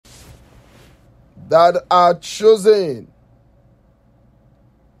that are chosen.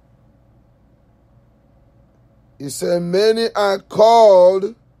 He said, many are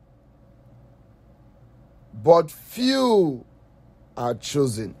called, but few are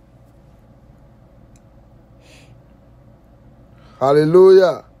chosen.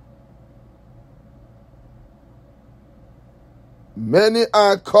 Hallelujah. Many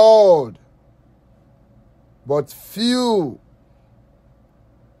are called, but few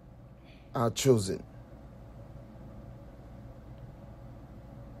are chosen.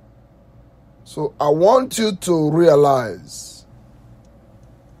 So I want you to realize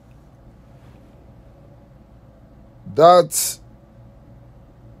that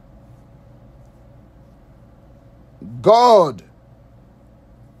God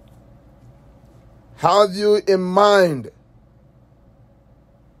has you in mind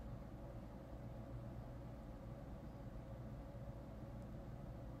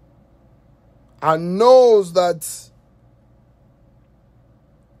and knows that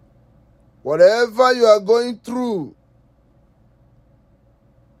whatever you are going through,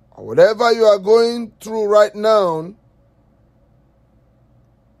 or whatever you are going through right now,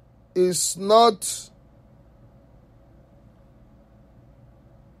 is not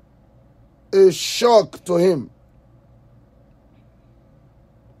a shock to him.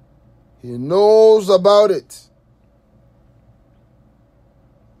 He knows about it.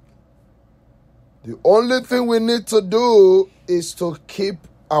 The only thing we need to do is to keep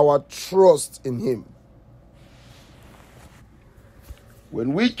our trust in him.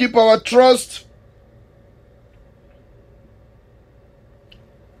 When we keep our trust,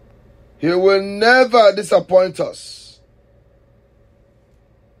 he will never disappoint us.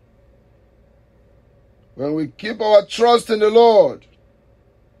 When we keep our trust in the Lord,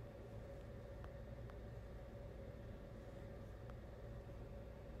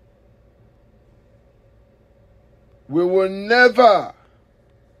 we will never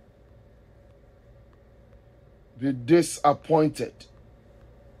be disappointed.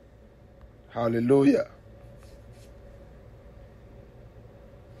 Hallelujah.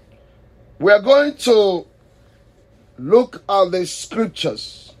 We are going to look at the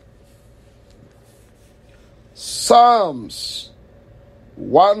scriptures. Psalms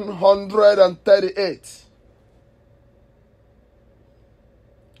 138.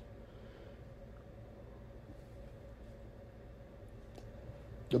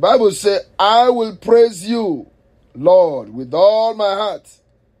 The Bible says, I will praise you, Lord, with all my heart.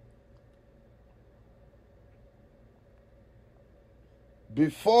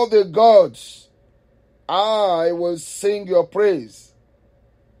 Before the gods, I will sing your praise.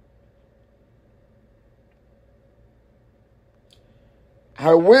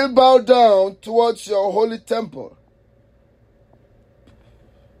 I will bow down towards your holy temple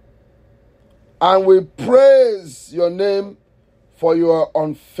and will praise your name for your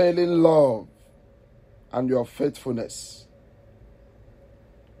unfailing love and your faithfulness.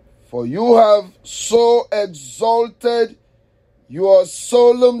 For you have so exalted your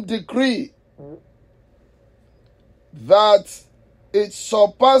solemn decree that it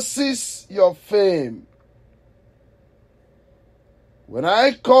surpasses your fame. When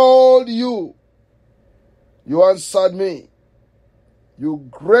I called you, you answered me. You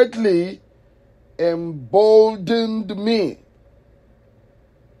greatly emboldened me.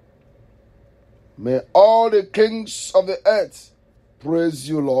 May all the kings of the earth praise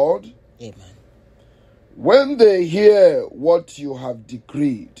you, Lord. Amen. When they hear what you have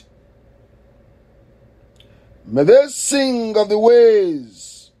decreed, may they sing of the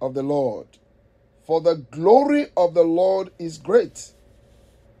ways of the Lord, for the glory of the Lord is great.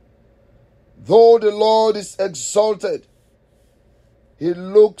 Though the Lord is exalted, he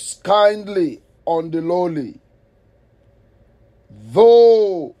looks kindly on the lowly.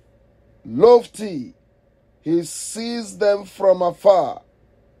 Though lofty, he sees them from afar.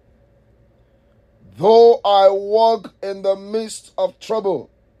 Though I walk in the midst of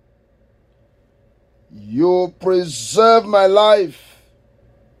trouble, you preserve my life.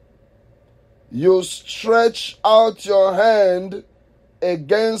 You stretch out your hand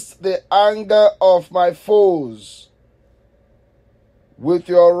against the anger of my foes. With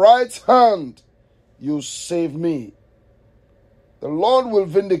your right hand, you save me. The Lord will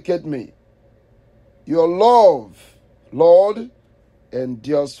vindicate me. Your love, Lord,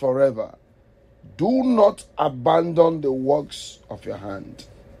 endures forever. Do not abandon the works of your hand.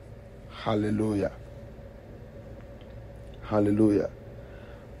 Hallelujah. Hallelujah.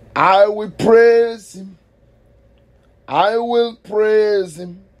 I will praise him. I will praise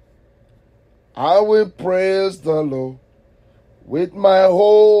him. I will praise the Lord with my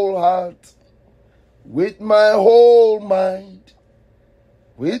whole heart. with my whole mind,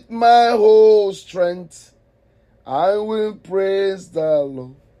 with my whole strength, I will praise the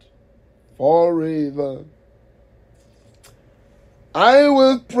Lord forever. I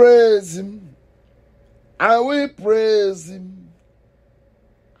will praise him. I will praise him.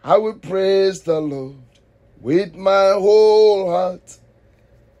 I will praise the Lord with my whole heart,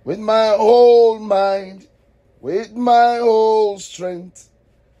 with my whole mind, with my whole strength.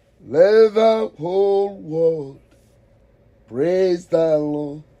 Let the whole world praise the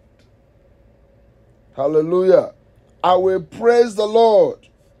Lord. Hallelujah. I will praise the Lord.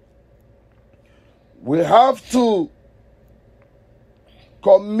 We have to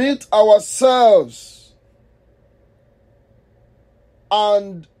commit ourselves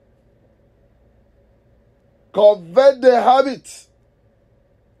and covet the habit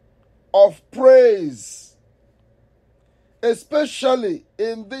of praise, especially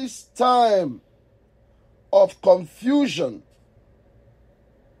in this time of confusion,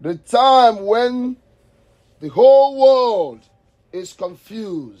 the time when the whole world is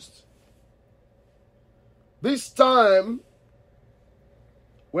confused. This time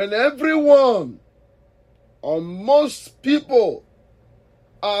when everyone or most people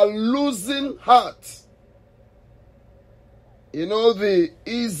are losing heart. You know, the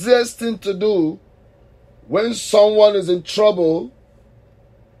easiest thing to do when someone is in trouble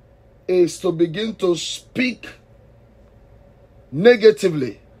is to begin to speak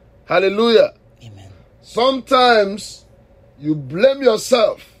negatively. Hallelujah. Amen. Sometimes you blame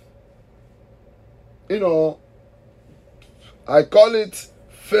yourself. You know, I call it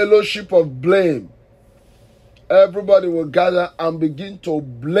fellowship of blame. Everybody will gather and begin to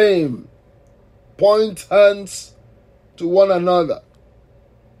blame, point hands to one another.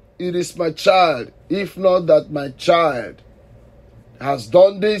 It is my child. If not that my child has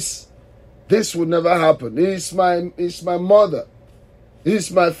done this, this would never happen. It's my mother.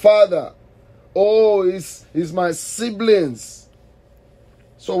 It's my father. Oh, it's my siblings.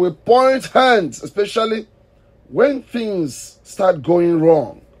 So we point hands, especially when things start going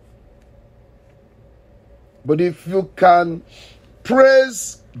wrong. But if you can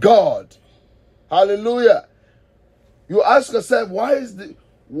praise God, hallelujah, you ask yourself,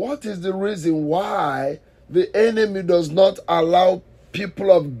 what is the reason why the enemy does not allow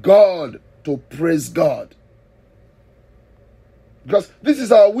people of God to praise God? Because this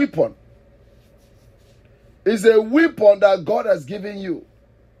is our weapon. It's a weapon that God has given you.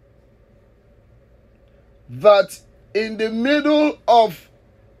 That in the middle of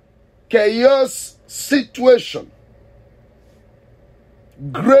chaos situation,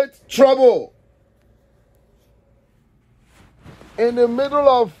 great trouble, in the middle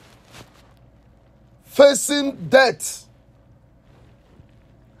of facing death,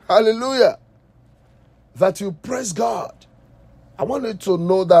 hallelujah, that you praise God. I want you to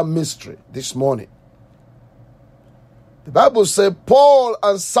know that mystery this morning. The Bible says Paul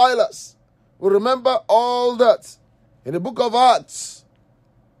and Silas, we remember all that in the book of Acts.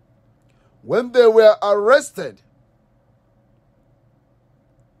 When they were arrested,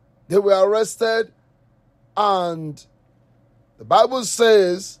 and the Bible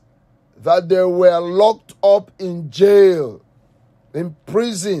says that they were locked up in jail, in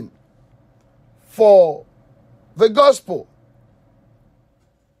prison, for the gospel.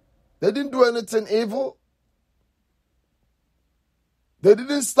 They didn't do anything evil. They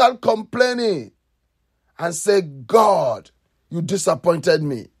didn't start complaining and say, God, you disappointed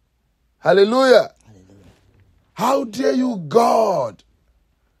me. Hallelujah. Hallelujah. How dare you, God?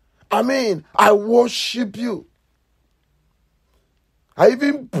 I worship you. I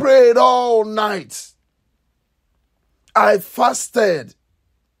even prayed all night. I fasted.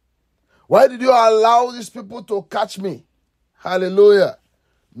 Why did you allow these people to catch me? Hallelujah.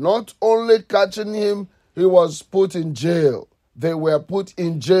 Not only catching him, he was put in jail. They were put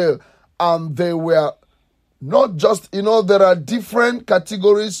in jail. And they were not just, there are different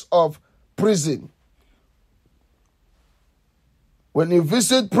categories of prison. When you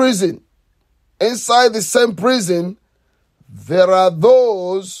visit prison, inside the same prison, there are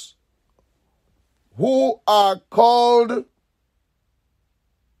those who are called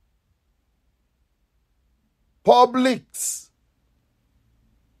publics.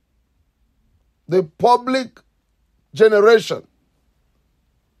 The public generation.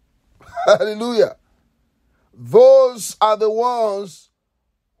 Hallelujah. Those are the ones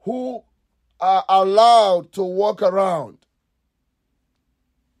who are allowed to walk around.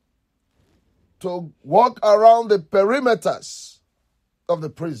 To walk around the perimeters of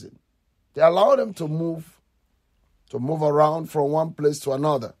the prison. They allow them to move around from one place to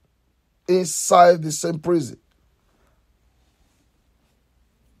another. inside the same prison.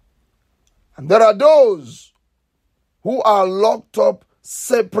 And there are those who are locked up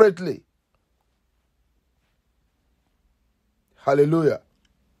separately. Hallelujah.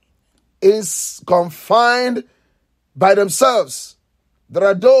 Is confined by themselves. There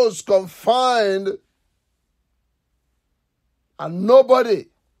are those confined and nobody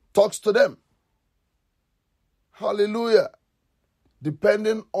talks to them. Hallelujah.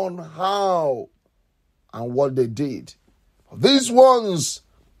 Depending on how and what they did. These ones,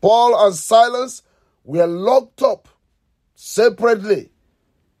 Paul and Silas, were locked up separately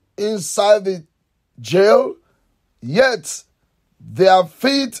inside the jail, yet their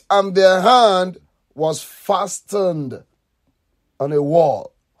feet and their hand was fastened on a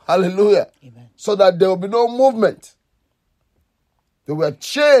wall. Hallelujah. Amen. So that there will be no movement. They were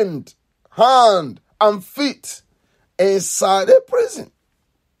chained, hand and feet, inside a prison.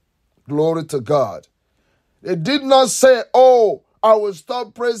 Glory to God. They did not say, oh, I will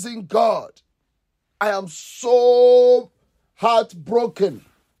stop praising God. I am so heartbroken.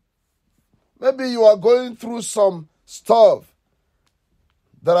 Maybe you are going through some stuff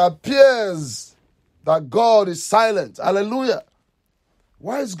that appears that God is silent. Hallelujah.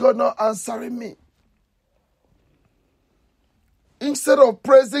 Why is God not answering me? Instead of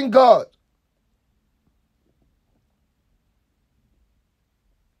praising God,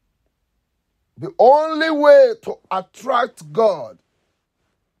 the only way to attract God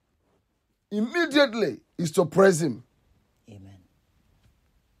immediately is to praise Him. Amen.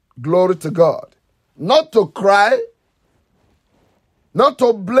 Glory to God. Not to cry, not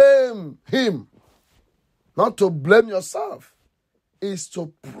to blame Him, not to blame yourself, is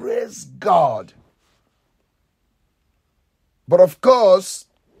to praise God. But of course,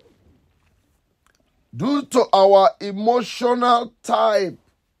 due to our emotional type,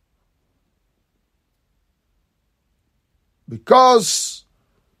 because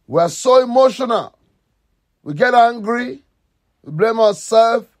we are so emotional, we get angry, we blame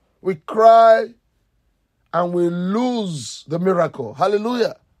ourselves, we cry, and we lose the miracle.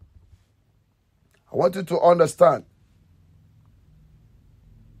 Hallelujah. I want you to understand.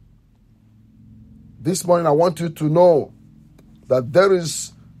 This morning I want you to know that there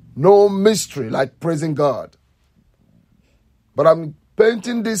is no mystery like praising God. But I'm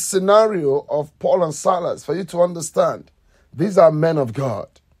painting this scenario of Paul and Silas for you to understand. These are men of God.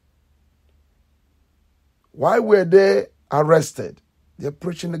 Why were they arrested? They're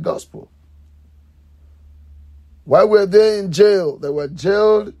preaching the gospel. Why were they in jail? They were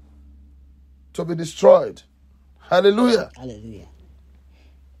jailed to be destroyed. Hallelujah. Hallelujah.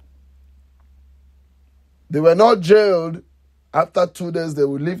 They were not jailed. After 2 days, they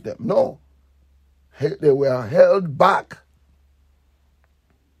will leave them. No. They were held back,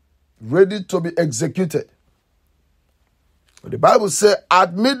 ready to be executed. But the Bible says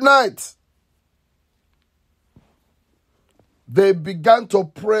at midnight, they began to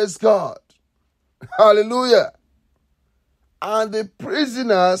praise God. Hallelujah. And the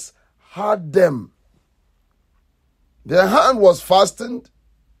prisoners heard them. Their hand was fastened,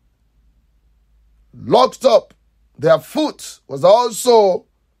 locked up. Their foot was also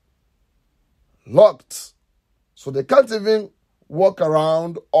locked. So they can't even walk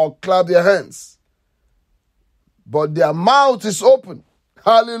around or clap their hands. But their mouth is open.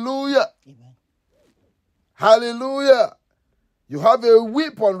 Hallelujah. Amen. Hallelujah. You have a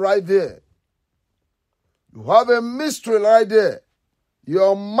weapon right there. You have a mystery right there.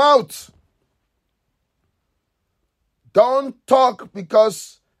 Your mouth. Don't talk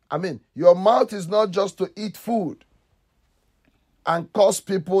because, your mouth is not just to eat food and curse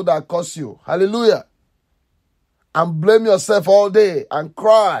people that curse you. Hallelujah. And blame yourself all day and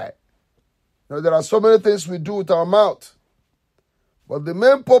cry. There are so many things we do with our mouth. But the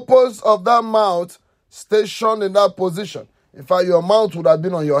main purpose of that mouth stationed in that position. In fact, your mouth would have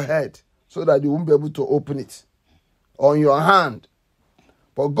been on your head so that you won't be able to open it. On your hand.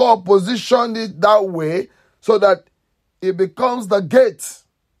 But God positioned it that way so that it becomes the gate.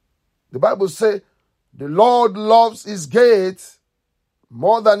 The Bible says, the Lord loves his gate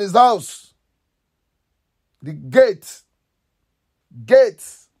more than his house. The gate.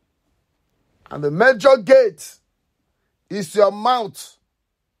 Gates. And the major gate is your mouth.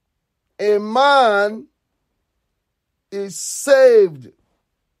 A man is saved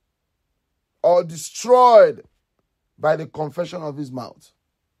or destroyed by the confession of his mouth.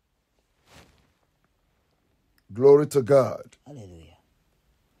 Glory to God. Hallelujah.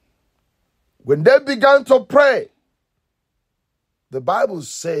 When they began to pray, the Bible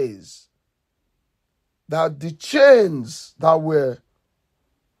says that the chains that were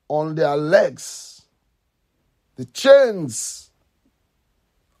on their legs, the chains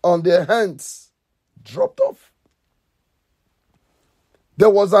on their hands dropped off. There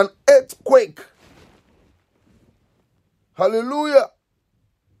was an earthquake. Hallelujah.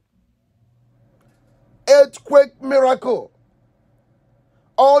 Earthquake miracle.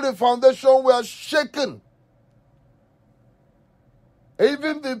 All the foundations were shaken.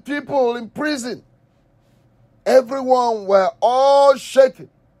 Even the people in prison, everyone were all shaken.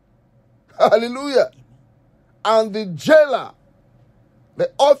 Hallelujah. And the jailer,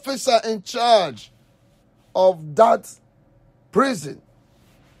 the officer in charge of that prison,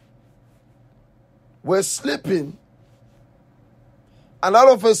 were sleeping. And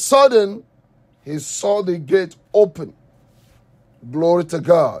all of a sudden, he saw the gate open. Glory to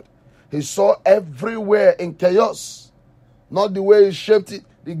God. He saw everywhere in chaos. Not the way he shaped it.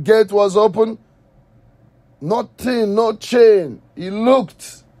 The gate was open. Nothing, no chain. He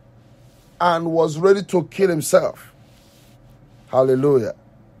looked and was ready to kill himself. Hallelujah.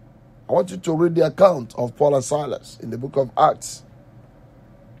 I want you to read the account of Paul and Silas in the book of Acts.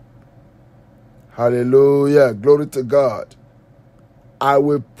 Hallelujah. Glory to God. I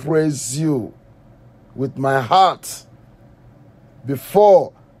will praise you with my heart.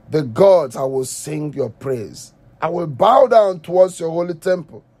 Before the gods, I will sing your praise. I will bow down towards your holy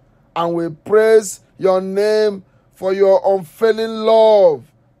temple and will praise your name for your unfailing love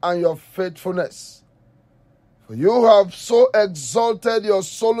and your faithfulness. For you have so exalted your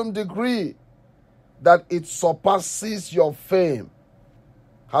solemn decree that it surpasses your fame.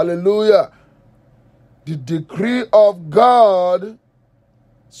 Hallelujah. The decree of God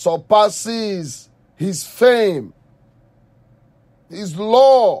surpasses his fame, his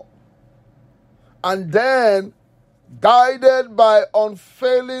law, and then guided by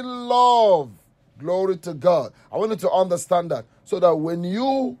unfailing love. Glory to God. I want you to understand that, so that when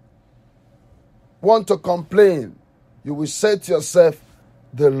you want to complain, you will say to yourself,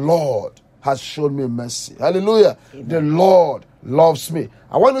 the Lord has shown me mercy. Hallelujah. Amen. The Lord loves me.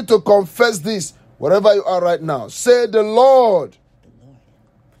 I want you to confess this wherever you are right now. Say, the Lord.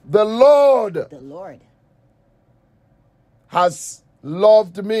 The Lord. The Lord has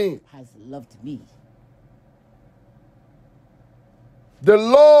loved me. Has loved me. The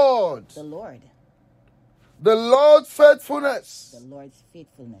Lord. The Lord. The Lord's faithfulness. The Lord's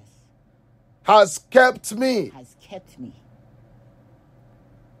faithfulness has kept me. Has kept me.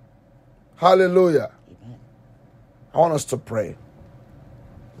 Hallelujah. Amen. I want us to pray.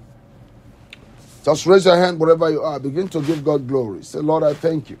 Just raise your hand wherever you are. Begin to give God glory. Say, Lord, I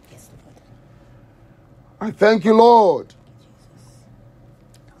thank you. Yes, Lord. I thank you, Lord. Jesus.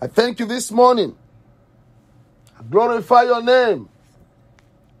 I thank you this morning. I glorify your name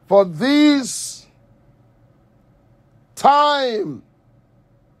for this time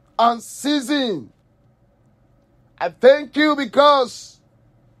and season. I thank you because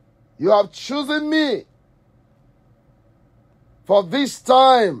you have chosen me for this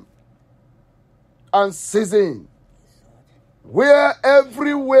time and season, where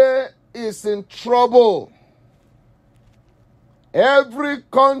everywhere is in trouble. Every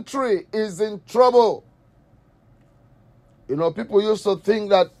country is in trouble. You know, people used to think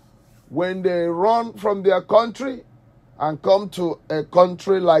that when they run from their country and come to a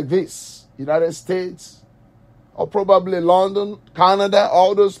country like this, United States, or probably London, Canada,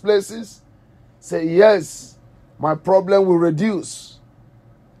 all those places, say, yes, my problem will reduce.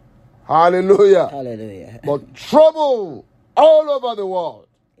 Hallelujah. Hallelujah. But trouble all over the world.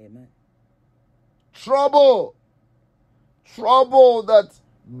 Amen. Trouble. Trouble that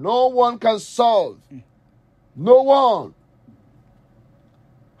no one can solve. No one.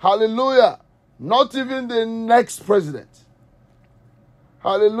 Hallelujah. Not even the next president.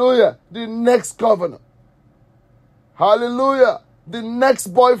 Hallelujah. The next governor. Hallelujah. The next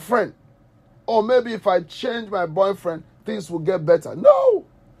boyfriend. Or maybe if I change my boyfriend, things will get better. No.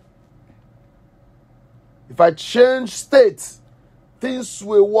 If I change states, things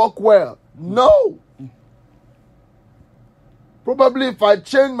will work well. No. Probably if I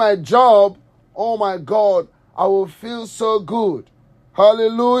change my job, oh my God, I will feel so good.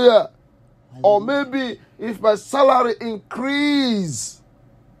 Hallelujah. Or maybe if my salary increase.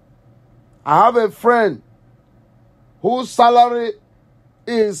 I have a friend whose salary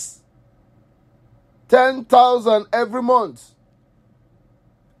is 10,000 every month.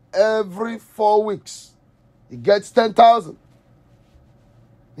 Every 4 weeks, he gets 10,000.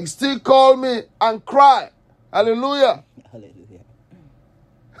 He still call me and cry. Hallelujah. Hallelujah.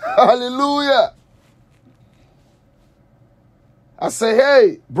 Hallelujah. I say,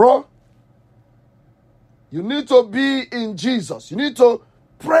 hey, bro, you need to be in Jesus. You need to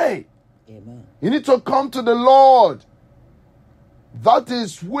pray. Amen. You need to come to the Lord. That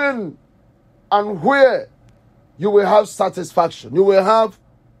is when and where you will have satisfaction. You will have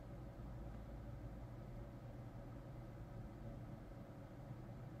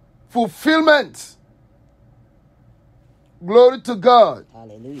fulfillment. Glory to God.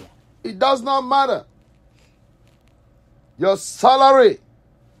 Hallelujah. It does not matter. Your salary.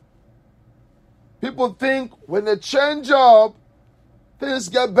 People think when they change job, things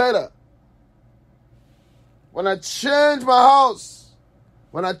get better. When I change my house,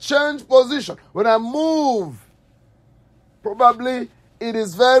 when I change position, when I move, probably it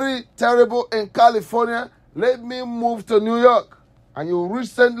is very terrible in California. Let me move to New York. And you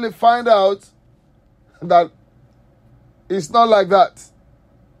recently find out that it's not like that.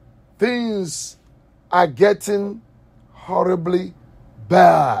 Things are getting horribly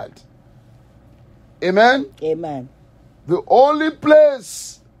bad. Amen? Amen. The only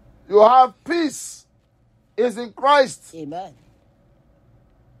place you have peace is in Christ. Amen.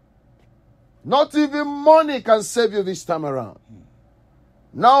 Not even money can save you this time around.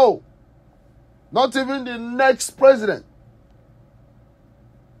 No. Not even the next president.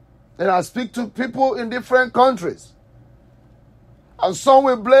 And I speak to people in different countries. And some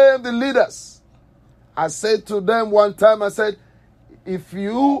will blame the leaders. I said to them one time, I said, if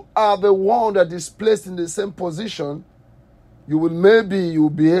you are the one that is placed in the same position, you will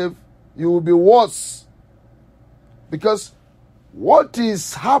be worse. Because what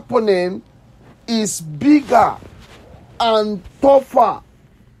is happening is bigger and tougher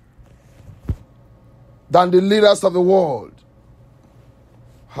than the leaders of the world.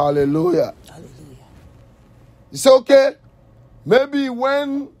 Hallelujah. Hallelujah. You say, okay, maybe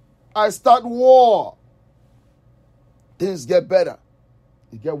when I start war, things get better.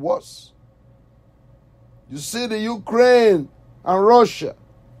 It get worse. You see the Ukraine and Russia.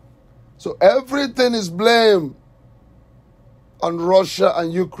 So everything is blamed on Russia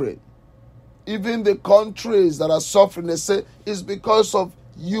and Ukraine. Even the countries that are suffering, they say it's because of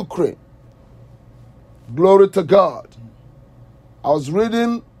Ukraine. Glory to God. I was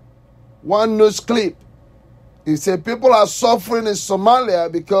reading one news clip. It said people are suffering in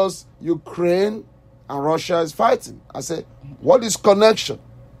Somalia because Ukraine and Russia is fighting. I said, what is connection?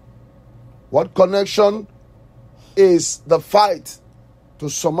 What connection is the fight to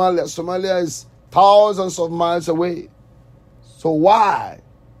Somalia? Somalia is thousands of miles away. So why?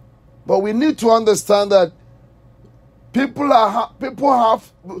 But we need to understand that we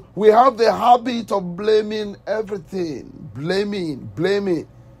have the habit of blaming everything. Blaming.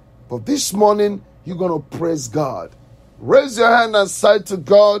 But this morning, you're going to praise God. Raise your hand and say to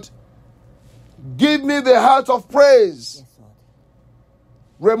God, give me the heart of praise. Yes, Lord.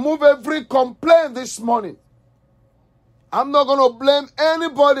 Remove every complaint this morning. I'm not going to blame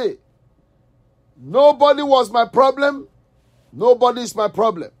anybody. Nobody was my problem. Nobody is my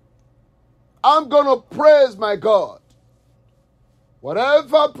problem. I'm going to praise my God.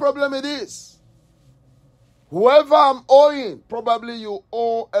 Whatever problem it is, whoever I'm owing, probably you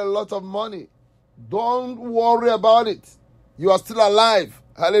owe a lot of money. Don't worry about it. You are still alive.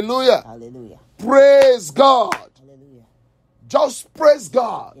 Hallelujah. Hallelujah. Praise God. Hallelujah. Just praise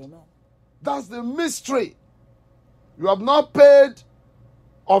God. Amen. That's the mystery. You have not paid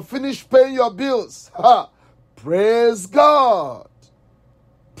or finished paying your bills. Praise God.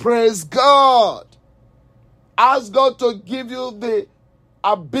 Praise God. Ask God to give you the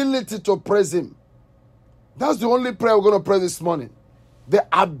ability to praise Him. That's the only prayer we're going to pray this morning. The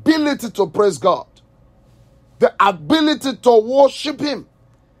ability to praise God. The ability to worship Him.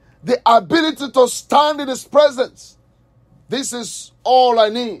 The ability to stand in His presence. This is all I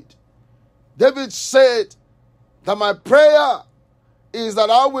need. David said that my prayer is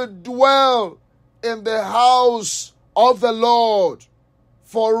that I will dwell in the house of the Lord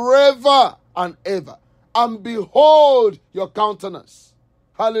forever and ever, and behold your countenance.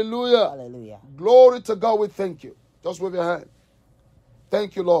 Hallelujah. Hallelujah. Glory to God. We thank you. Just wave your hand.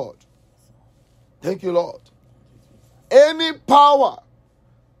 Thank you, Lord. Thank you, Lord. Any power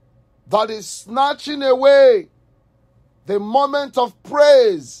that is snatching away the moment of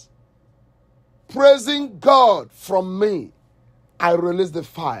praise, praising God from me, I release the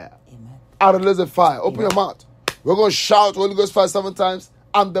fire. Amen. I release the fire. Open your mouth. We're going to shout Holy Ghost fire 7 times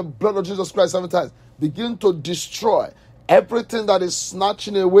and the blood of Jesus Christ 7 times. Begin to destroy everything that is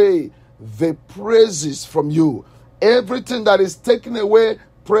snatching away the praises from you. Everything that is taking away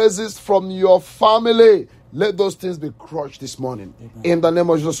praises from your family. Let those things be crushed this morning. Amen. In the name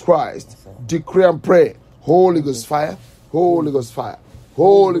of Jesus Christ. Yes, decree and pray. Holy Ghost fire. Holy Ghost fire.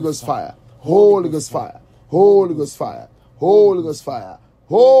 Holy Ghost fire. Holy Ghost fire. Holy Ghost fire. Holy Ghost fire.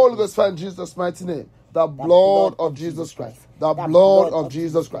 Holy Ghost fire in Jesus' mighty name. The blood of Jesus Christ. The blood of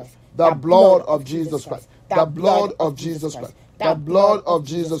Jesus Christ. The blood of Jesus Christ. The blood of Jesus Christ. The blood of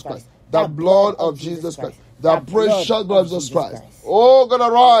Jesus Christ. The blood of Jesus Christ. The precious blood of Jesus Christ. Oh, God,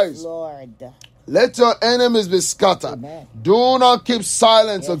 arise. Lord. Let your enemies be scattered. Amen. Do not keep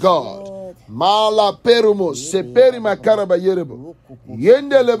silence, O God. Lord. Mala perumo seperi makaraba yerebo.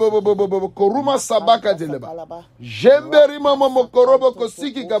 Yendele bobo koruma sabaka deleba. Jemberi mama mokorobo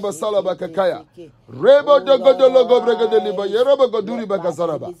kosiki kabasala bakakaya. Rebo dogodo logo bregadeliba yerebo goduri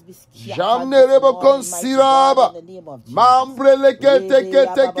bakasaraba. Jamne rebo konsiraba. Mambre leke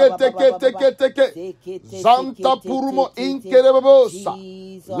teke. Zamta purumo inkerebosa.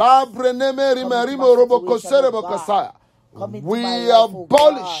 Labre nemeri marimo robo koserebo kasaya. We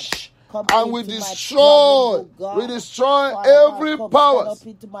abolish and we destroy every power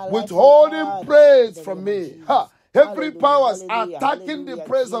withholding praise from me. Every power attacking the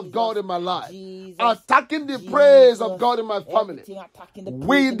praise of God in my life, attacking the praise of God in my family.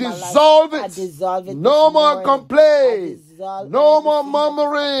 We dissolve it. No more complaints. No more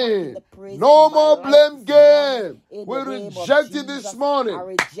murmuring. No more blame game. We reject it this morning.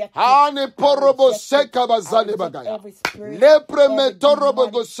 Ani porobo seka bazali bagaya. Lepre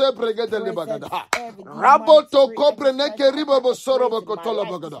metorobo go sebre gedeli bagada. Raboto kopre neke ribobo sorobo kotolo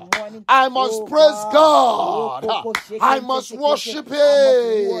bagada. I must praise God. I must worship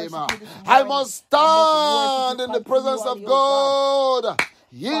Him. I must stand in the presence of God.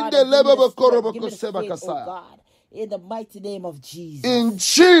 Yinde lebobo korobo koseba kasaya. In the mighty name of Jesus. In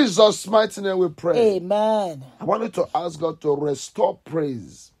Jesus' mighty name we pray. Amen. I wanted to ask God to restore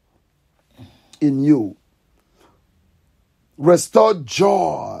praise in you. Restore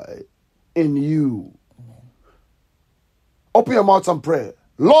joy in you. Amen. Open your mouth and pray.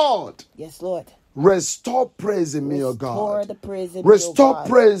 Lord. Yes, Lord. Restore praise in me, O God. Restore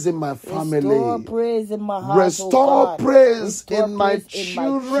praise in my family. Restore praise in my heart, Restore praise in my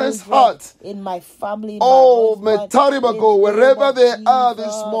children's heart. In my family. Oh, Metaribago, wherever they are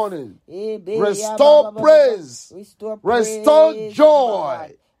this morning. Restore praise. Restore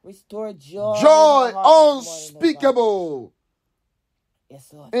joy. Restore joy. Joy unspeakable.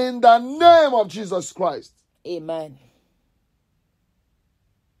 Yes, Lord. In the name of Jesus Christ. Amen.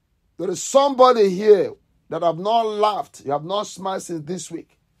 There is somebody here that have not laughed, you have not smiled since this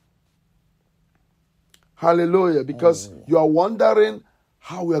week. Hallelujah. Because you are wondering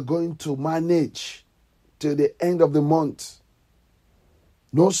how we are going to manage till the end of the month.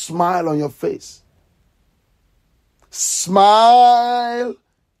 No smile on your face. Smile.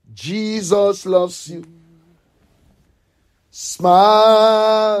 Jesus loves you.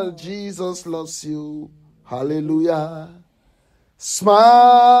 Smile. Jesus loves you. Hallelujah.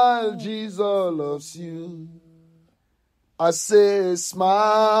 Smile, Jesus loves you. I say,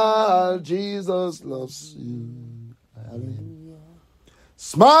 smile, Jesus loves you. Hallelujah.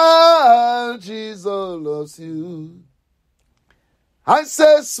 Smile, Jesus loves you. I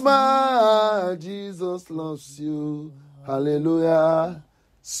say, smile, Jesus loves you. Hallelujah.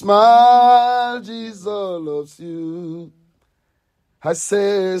 Smile, Jesus loves you. I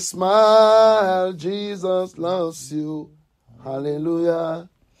say, smile, Jesus loves you. Hallelujah.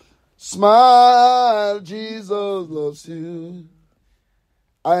 Smile, Jesus loves you.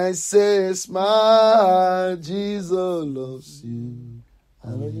 I say, smile, Jesus loves you.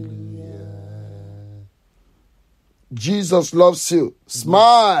 Hallelujah. Jesus loves you.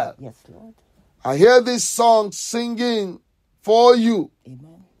 Smile. Yes, Lord. I hear this song singing for you.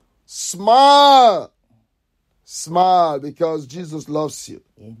 Amen. Smile. Smile because Jesus loves you.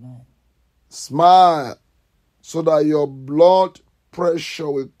 Amen. Smile so that your blood pressure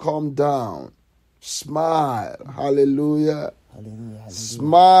will come down. Smile. Hallelujah. Hallelujah.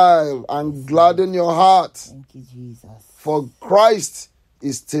 Smile and gladden your heart. Thank you, Jesus. For Christ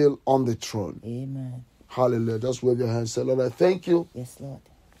is still on the throne. Amen. Hallelujah. Just wave your hands. Say, Lord, I thank you. Yes, Lord.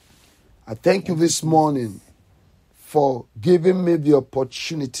 I thank you this morning for giving me the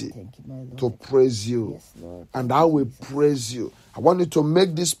opportunity to praise you. Yes, Lord. And I will praise you. I want you to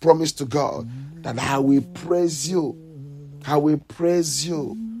make this promise to God that I will praise you. I will praise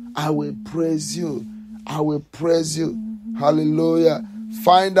you. I will praise you. I will praise you. Hallelujah.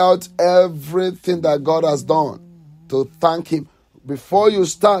 Find out everything that God has done to thank Him. Before you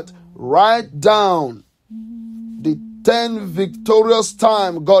start, write down the 10 victorious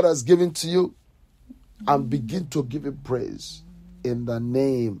times God has given to you and begin to give Him praise in the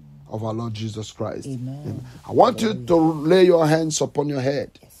name of our Lord Jesus Christ. Amen. I want you to lay your hands upon your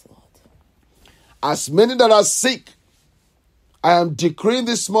head. Yes, Lord. As many that are sick, I am decreeing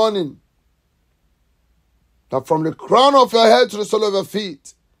this morning that from the crown of your head to the sole of your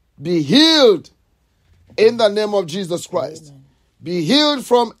feet, be healed in the name of Jesus Christ. Amen. Be healed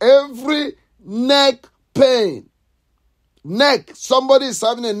from every neck pain. Neck. Somebody is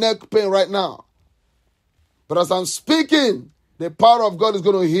having a neck pain right now. But as I'm speaking, the power of God is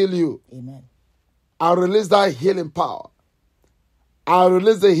going to heal you. Amen. I release that healing power. I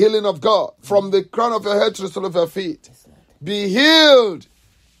release the healing of God from the crown of your head to the sole of your feet. Yes, Lord. Be healed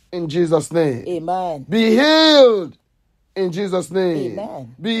in Jesus' name. Amen. Be healed in Jesus' name.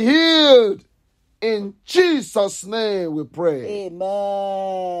 Amen. Be healed in Jesus' name, we pray.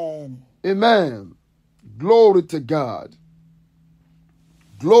 Amen. Amen. Glory to God.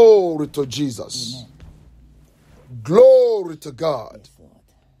 Glory to Jesus. Amen. Glory to God. Yes, Lord.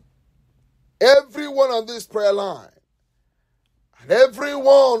 Everyone on this prayer line, and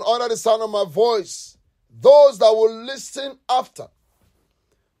everyone under the sound of my voice, those that will listen after,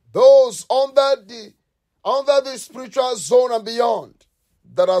 those under the spiritual zone and beyond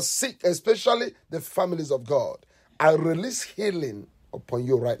that are sick, especially the families of God, I release healing upon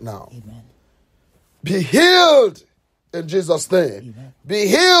you right now. Amen. Be healed in Jesus' name. Amen. Be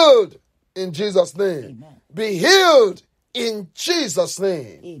healed in Jesus' name. Amen. Be healed in Jesus'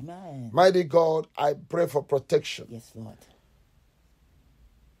 name. Amen. Mighty God, I pray for protection. Yes, Lord.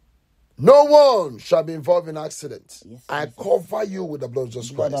 No one shall be involved in accident. Yes, I Jesus. cover you with the blood of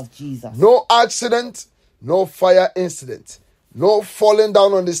Jesus Blood Christ. of Jesus. No accident, no fire incident, no falling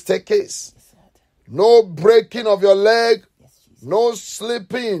down on the staircase, Yes, Lord. no breaking of your leg, Yes, Jesus. no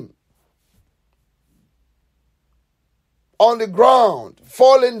slipping on the ground,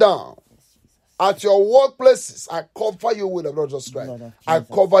 falling down. Yes, Jesus. At your workplaces, I cover you with the blood of Jesus Christ. Blood of I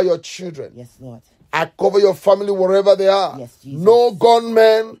Jesus. cover your children. Yes, Lord. I cover your family wherever they are. Yes, Jesus. No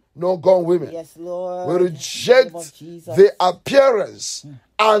gunmen, no gun women. Yes, Lord. We In the name reject of Jesus. the appearance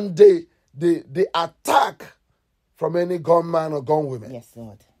and the attack from any gunman or gun women. Yes,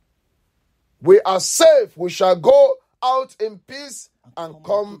 Lord. We are safe. We shall go out in peace and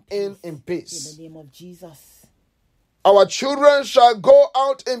come in In peace. the name of Jesus. Our children shall go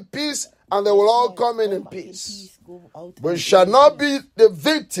out in peace and they will all Lord, come in back peace. Go out We in shall peace. not be the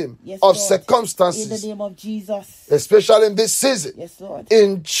victim Yes, of Lord. circumstances, In the name of Jesus. especially in this season. Yes, Lord.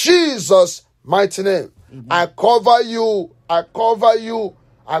 In Jesus' mighty name. Amen. I cover you. I cover you.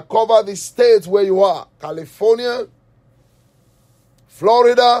 I cover the states where you are. California,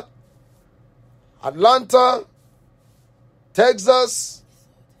 Florida, Atlanta, Texas,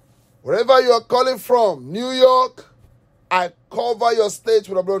 wherever you are calling from, New York, I cover your states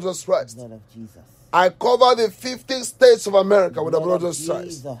with the blood of Jesus Christ. Blood of Jesus. I cover the 50 states of America with the blood of Jesus Christ.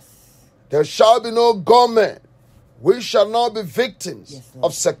 Jesus. There shall be no gunmen. We shall not be victims Yes, Lord.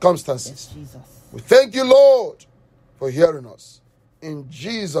 of circumstances. Yes, Jesus. We thank you, Lord, for hearing us. In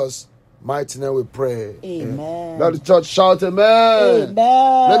Jesus' mighty name we pray. Amen. Let the church shout amen.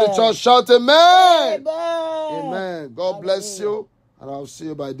 Amen. Let the church shout amen. Amen. Amen. God bless you. And I'll see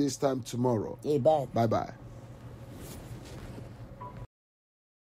you by this time tomorrow. Amen. Bye-bye.